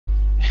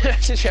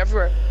message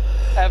everywhere.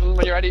 Evan,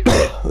 when you're ready.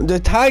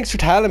 Thanks for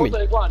telling me.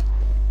 Go on.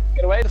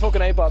 Get away the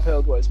fucking 8-ball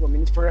pill, boys. We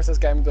need to progress this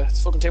game.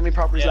 There's fucking too many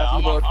properties left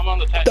on the board. I'm on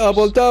the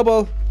Tetris.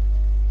 Double.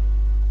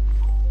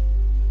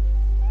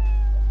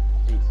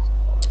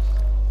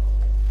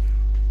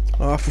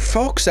 Oh, for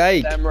fuck's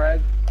sake. Them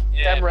reds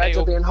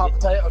are being hot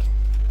potatoed.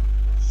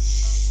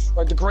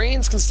 Like, the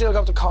greens can still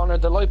go to Connor,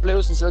 the light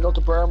blues can still go to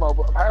Burmo,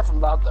 but apart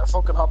from that, they're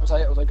fucking hot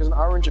potatoes. Like, there's an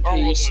orange a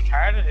piece,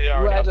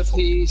 red a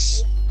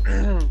piece.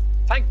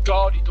 Thank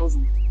God he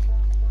doesn't.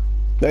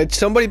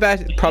 Somebody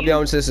probably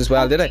owns this as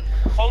well, did they?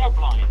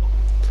 Colorblind.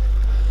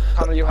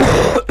 Connor, you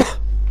have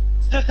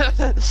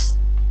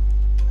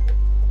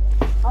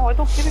Oh, I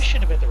don't give a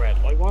shit about the red.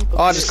 I want the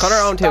does Connor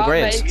own 2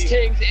 greens? That makes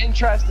things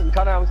interesting.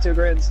 Connor owns 2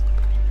 greens.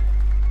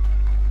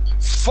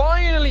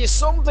 Finally,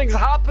 something's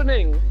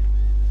happening.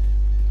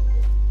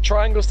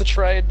 Triangles to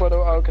trade, but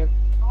okay.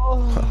 Oh.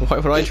 Why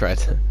would I trade?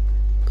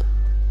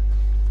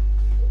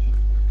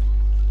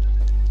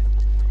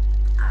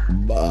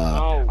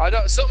 No. I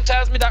don't. Something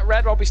tells me that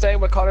red won't be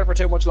staying with Connor for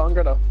too much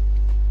longer, though.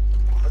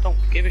 I don't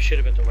give a shit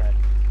about the red.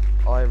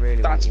 I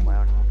really want my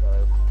own hand,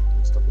 though.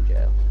 I'm stuck in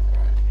jail.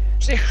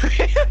 See,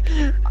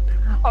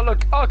 oh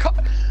look,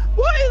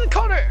 what is it,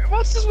 Connor?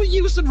 What's this with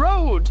Euston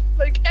Road?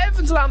 Like,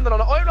 Evans landed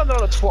on it, I landed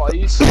on it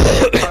twice.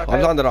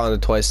 I've landed on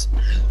it twice.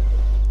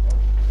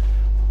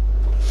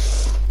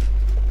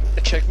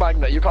 A chick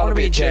magnet, you calling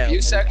me a chick,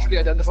 you sexually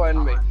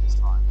identifying me.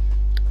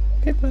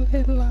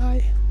 Little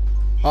lie.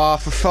 Oh,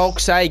 for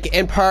fuck's sake,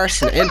 in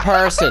person.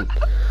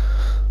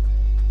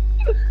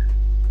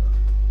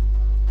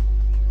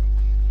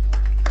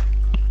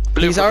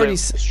 He's already...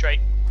 Straight.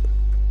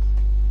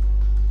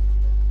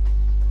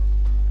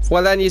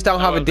 Well, then you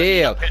don't have a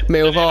deal.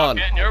 Move on.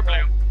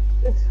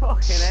 It's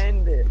fucking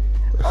ended.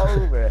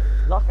 Over.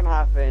 Not gonna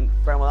happen.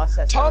 Bramwell, that's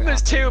set. Tom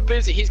is too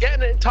busy, he's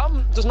getting it.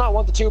 Tom does not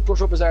want the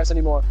toothbrush up his arse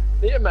anymore.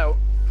 Leave him out.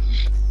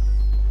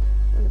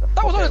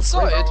 That was on its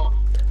side.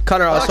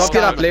 Connor, I'll swap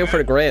you that blue for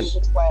the green.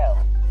 12,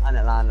 and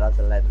it landed as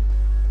 11.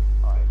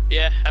 Right.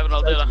 Yeah, Evan,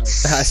 I'll do that.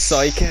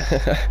 Psych.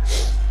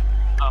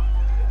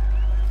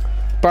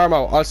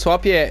 Burmo, I'll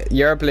swap you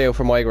your blue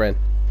for my green.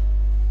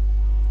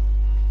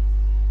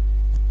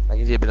 That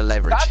gives you a bit of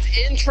leverage. That's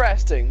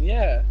interesting,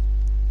 yeah.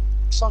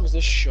 What song is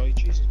this shite?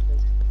 Jesus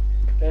Christ.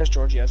 There's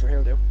Georgie Ezra,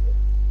 he'll do.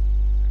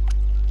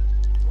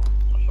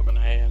 I fucking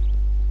hate him.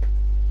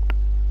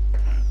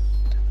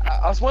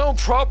 That's my own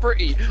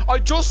property. I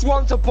just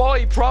want to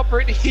buy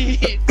property.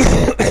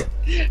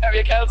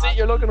 Harry Kelsey,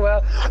 you're looking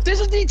well. This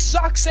is the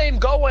exact same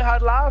goal I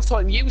had last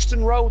time.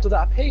 Euston Road to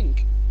that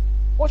pink.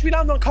 Watch me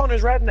land on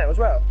Connor's red now as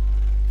well.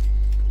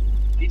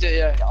 He did,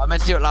 yeah. I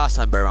meant to do it last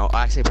time, Burmo.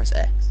 I actually pressed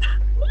X.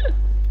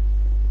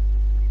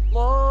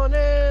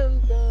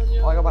 Morning.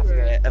 If I go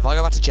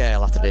back to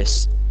jail after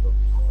this.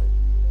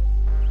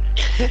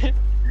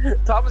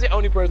 Tom is the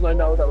only person I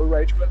know that will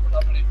rage quit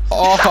Monopoly.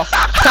 Oh.